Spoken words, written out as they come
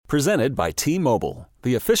Presented by T-Mobile,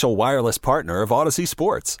 the official wireless partner of Odyssey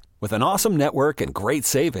Sports. With an awesome network and great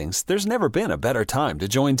savings, there's never been a better time to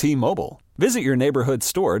join T-Mobile. Visit your neighborhood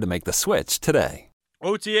store to make the switch today.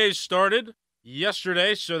 OTAs started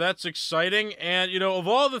yesterday, so that's exciting. And, of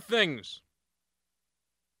all the things,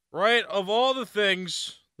 right, of all the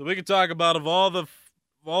things that we can talk about, of all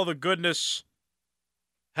the goodness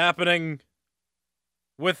happening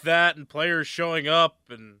with that and players showing up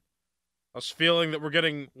and us feeling that we're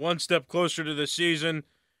getting one step closer to the season,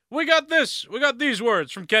 we got this. We got these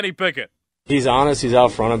words from Kenny Pickett. He's honest. He's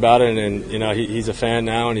out front about it, and he's a fan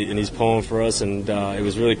now, and he's pulling for us. And it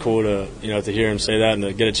was really cool to to hear him say that and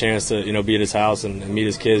to get a chance to be at his house and meet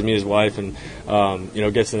his kids, meet his wife, and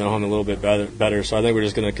get to know him a little bit better. So I think we're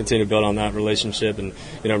just going to continue to build on that relationship and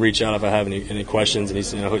reach out if I have any questions. And he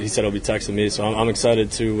said he'll be texting me. So I'm excited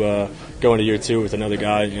to go into year 2 with another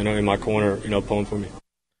guy in my corner pulling for me.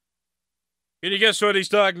 Can you guess what he's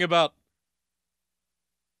talking about?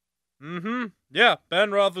 Yeah,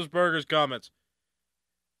 Ben Roethlisberger's comments.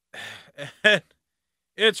 And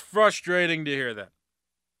it's frustrating to hear that.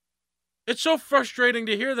 It's so frustrating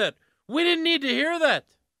to hear that. We didn't need to hear that.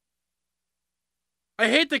 I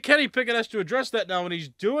hate that Kenny Pickett has to address that now when he's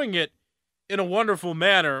doing it in a wonderful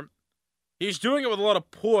manner. He's doing it with a lot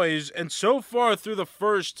of poise, and so far through the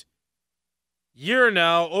first year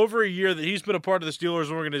now, over a year that he's been a part of the Steelers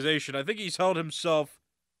organization, I think he's held himself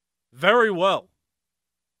very well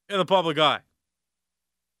in the public eye.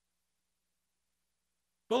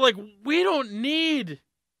 But, we don't need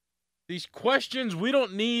these questions. We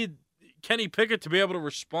don't need Kenny Pickett to be able to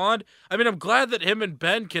respond. I mean, I'm glad that him and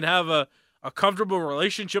Ben can have a comfortable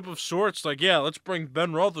relationship of sorts. Let's bring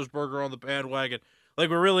Ben Roethlisberger on the bandwagon. We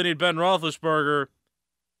really need Ben Roethlisberger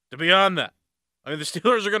to be on that. I mean, the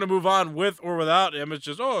Steelers are going to move on with or without him. It's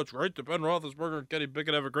just, it's right that Ben Roethlisberger and Kenny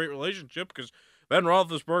Pickett have a great relationship because Ben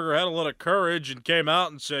Roethlisberger had a lot of courage and came out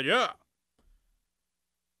and said, I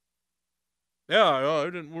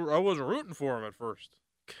wasn't rooting for him at first.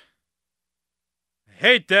 I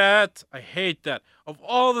hate that. Of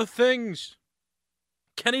all the things,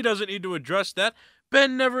 Kenny doesn't need to address that.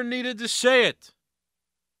 Ben never needed to say it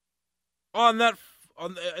in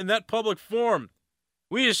that public forum.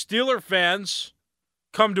 We as Steeler fans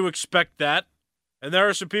come to expect that. And there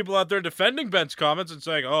are some people out there defending Ben's comments and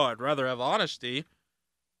saying, I'd rather have honesty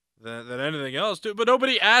than anything else. But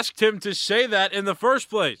nobody asked him to say that in the first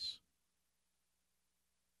place.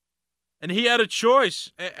 And he had a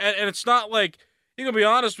choice. And it's not like you can be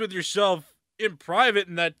honest with yourself in private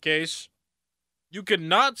in that case. You can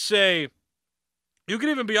even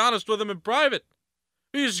be honest with him in private.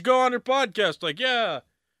 You just go on your podcast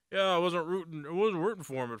I wasn't rooting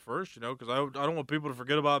for him at first, because I don't want people to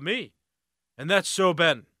forget about me. And that's so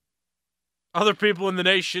Ben. Other people in the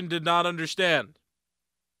nation did not understand.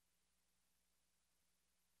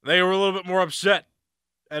 They were a little bit more upset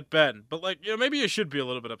at Ben. But, maybe you should be a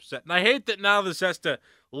little bit upset. And I hate that now this has to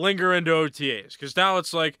linger into OTAs. Because now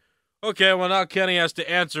it's okay, well, now Kenny has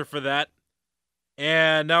to answer for that.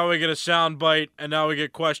 And now we get a sound bite. And now we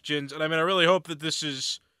get questions. And, I really hope that this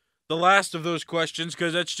is the last of those questions,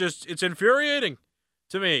 because it's infuriating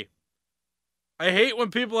to me. I hate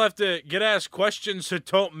when people have to get asked questions that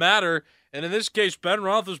don't matter, and in this case, Ben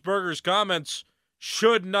Roethlisberger's comments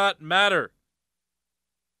should not matter.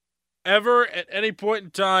 Ever, at any point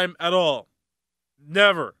in time, at all.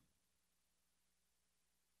 Never.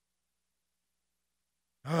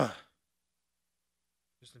 Just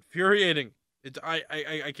infuriating.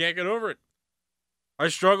 I can't get over it. I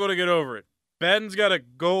struggle to get over it. Ben's got to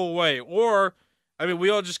go away. Or, we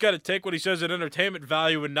all just got to take what he says at entertainment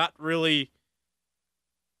value and not really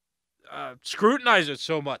scrutinize it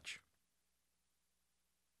so much.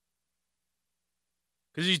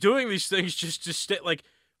 Because he's doing these things just to stay,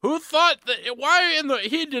 who thought that,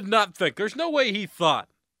 he did not think, there's no way he thought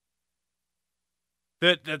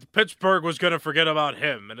that Pittsburgh was going to forget about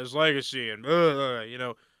him and his legacy and,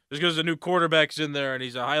 just because the new quarterback's in there and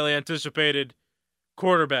he's a highly anticipated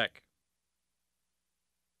quarterback.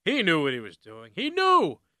 He knew what he was doing. He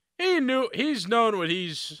knew. He's known what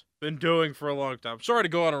he's been doing for a long time. I'm sorry to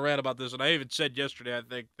go on a rant about this, and I even said yesterday, I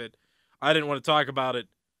think, that I didn't want to talk about it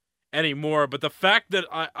anymore. But the fact that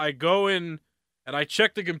I go in and I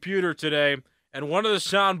check the computer today, and one of the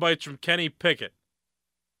sound bites from Kenny Pickett,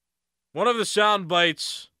 one of the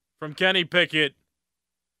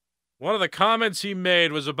comments he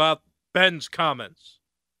made was about Ben's comments,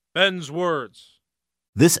 Ben's words.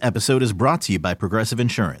 This episode is brought to you by Progressive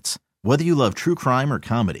Insurance. Whether you love true crime or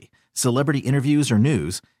comedy, celebrity interviews or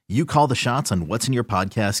news, you call the shots on what's in your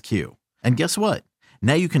podcast queue. And guess what?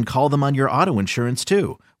 Now you can call them on your auto insurance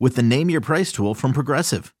too with the Name Your Price tool from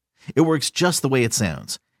Progressive. It works just the way it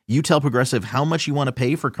sounds. You tell Progressive how much you want to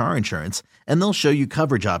pay for car insurance, and they'll show you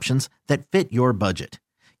coverage options that fit your budget.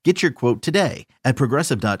 Get your quote today at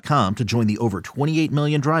Progressive.com to join the over 28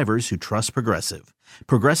 million drivers who trust Progressive.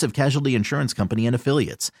 Progressive Casualty Insurance Company and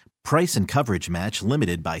Affiliates. Price and coverage match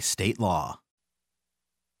limited by state law.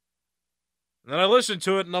 And then I listened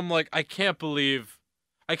to it, and I'm like, I can't believe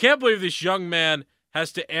this young man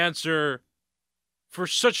has to answer for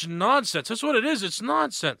such nonsense. That's what it is. It's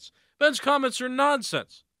nonsense. Ben's comments are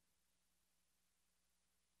nonsense.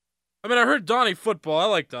 I mean, I heard Donnie Football. I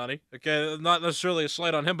like Donnie. Okay, not necessarily a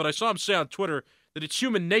slight on him, but I saw him say on Twitter that it's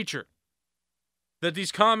human nature. That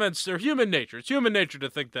these comments, they're human nature. It's human nature to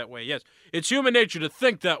think that way. Yes, it's human nature to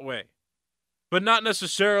think that way. But not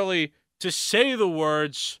necessarily to say the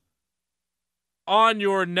words on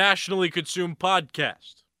your nationally consumed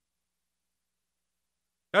podcast.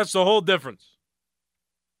 That's the whole difference.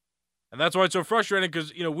 And that's why it's so frustrating,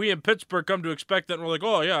 because, we in Pittsburgh come to expect that, and we're like,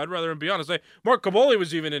 oh, yeah, I'd rather him be honest. Mark Caboli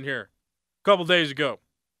was even in here a couple days ago,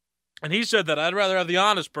 and he said that I'd rather have the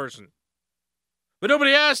honest person. But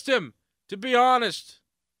nobody asked him to be honest.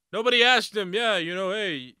 Nobody asked him,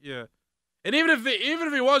 hey, yeah. And even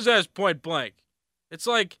if he was asked point blank, it's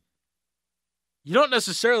like, you don't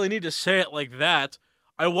necessarily need to say it like that.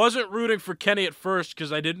 I wasn't rooting for Kenny at first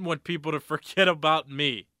because I didn't want people to forget about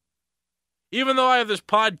me. Even though I have this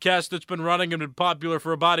podcast that's been running and been popular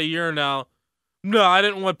for about a year now, no, I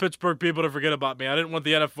didn't want Pittsburgh people to forget about me. I didn't want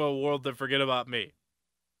the NFL world to forget about me.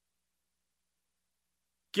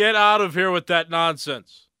 Get out of here with that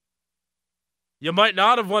nonsense. You might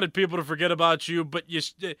not have wanted people to forget about you, but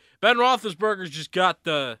Ben Roethlisberger's just got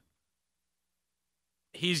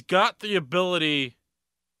he's got the ability,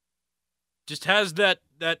 just has that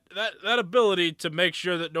ability to make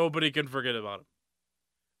sure that nobody can forget about him.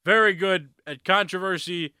 Very good at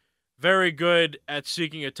controversy, very good at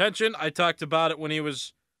seeking attention. I talked about it when he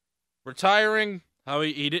was retiring, how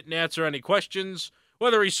he didn't answer any questions,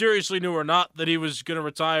 whether he seriously knew or not that he was going to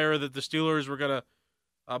retire, that the Steelers were going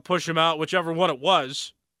to push him out, whichever one it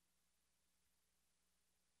was.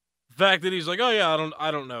 The fact that he's like, oh yeah, I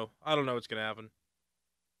don't know what's going to happen.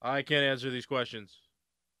 I can't answer these questions.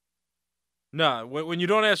 No, when you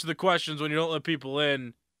don't answer the questions, when you don't let people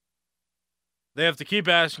in, they have to keep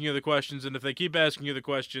asking you the questions, and if they keep asking you the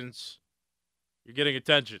questions, you're getting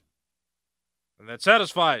attention. And that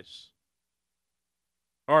satisfies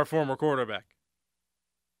our former quarterback.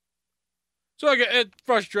 So again, it's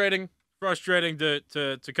frustrating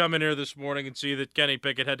to come in here this morning and see that Kenny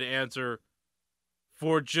Pickett had to answer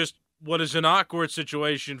for just what is an awkward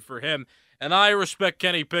situation for him. And I respect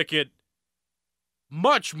Kenny Pickett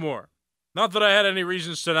much more. Not that I had any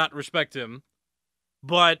reasons to not respect him,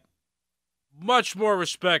 but much more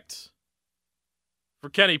respect for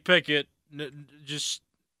Kenny Pickett, just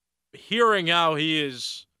hearing how he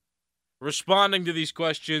is responding to these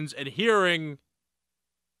questions and hearing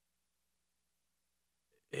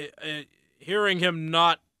him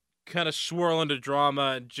not kind of swirl into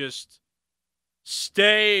drama and just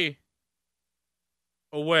stay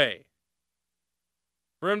away.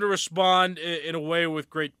 For him to respond in a way with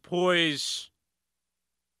great poise,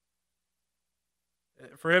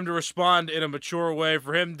 for him to respond in a mature way,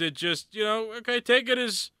 for him to just, okay, take it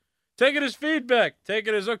as feedback. Take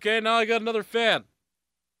it as, okay, now I got another fan.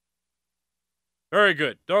 Very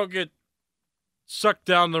good. Don't get sucked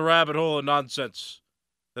down the rabbit hole of nonsense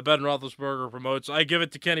that Ben Roethlisberger promotes. I give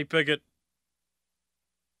it to Kenny Pickett.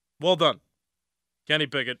 Well done, Kenny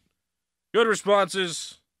Pickett. Good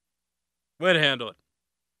responses. Way to handle it.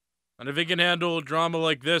 And if he can handle drama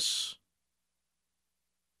like this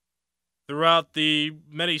throughout the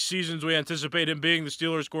many seasons we anticipate him being the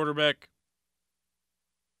Steelers quarterback,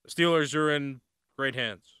 the Steelers are in great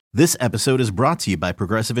hands. This episode is brought to you by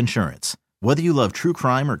Progressive Insurance. Whether you love true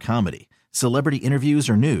crime or comedy, celebrity interviews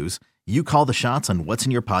or news, you call the shots on what's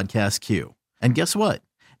in your podcast queue. And guess what?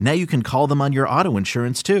 Now you can call them on your auto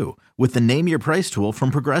insurance too with the Name Your Price tool from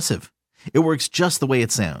Progressive. It works just the way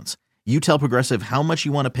it sounds. You tell Progressive how much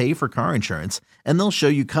you want to pay for car insurance, and they'll show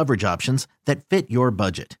you coverage options that fit your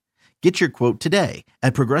budget. Get your quote today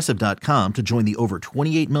at Progressive.com to join the over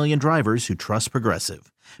 28 million drivers who trust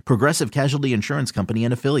Progressive. Progressive Casualty Insurance Company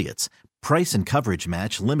and Affiliates. Price and coverage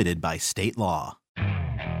match limited by state law.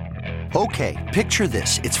 Okay, picture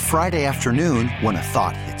this. It's Friday afternoon when a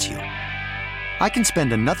thought hits you. I can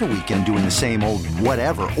spend another weekend doing the same old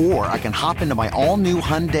whatever, or I can hop into my all-new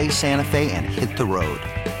Hyundai Santa Fe and hit the road.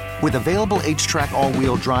 With available H-Track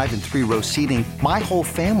all-wheel drive and 3-row seating, my whole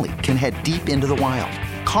family can head deep into the wild.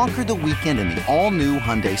 Conquer the weekend in the all-new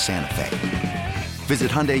Hyundai Santa Fe. Visit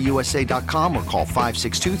HyundaiUSA.com or call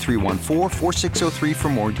 562-314-4603 for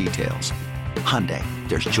more details. Hyundai,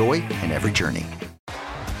 there's joy in every journey.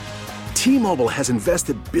 T-Mobile has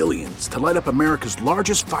invested billions to light up America's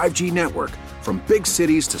largest 5G network, from big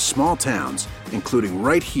cities to small towns, including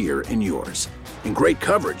right here in yours. And great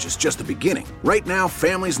coverage is just the beginning. Right now,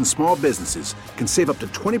 families and small businesses can save up to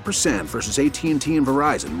 20% versus AT&T and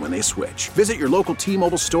Verizon when they switch. Visit your local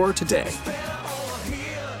T-Mobile store today.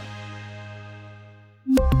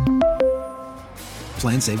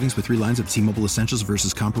 Plan savings with 3 lines of T-Mobile Essentials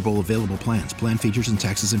versus comparable available plans. Plan features and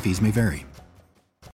taxes and fees may vary.